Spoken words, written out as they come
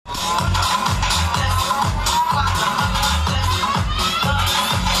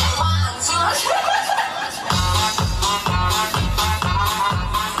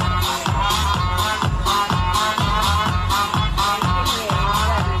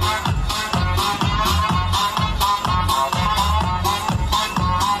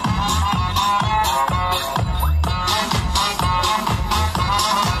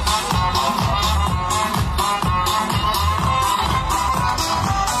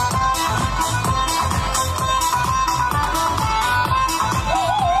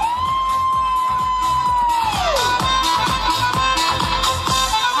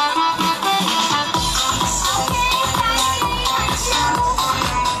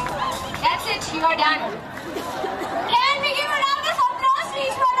you're done. Can we give a round of applause to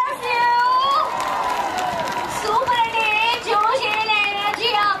each one of you? Super Josh and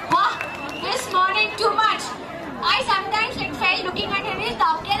energy. This morning too much. I sometimes felt looking at him,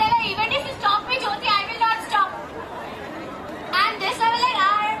 even if you stop me, Jyoti, I will not stop. And this I was like,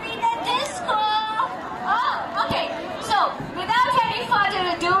 I'm in a disco. Oh, okay. So, without any further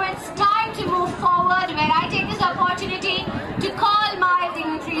ado, it's time to move forward where I take this opportunity to call my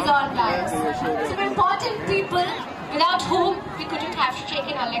dignitaries on dais. Some important people without whom we couldn't have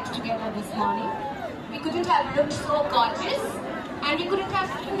shaken our legs together this morning. We couldn't have looked so gorgeous and we couldn't have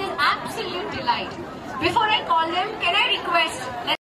taken this absolute delight. Before I call them, can I request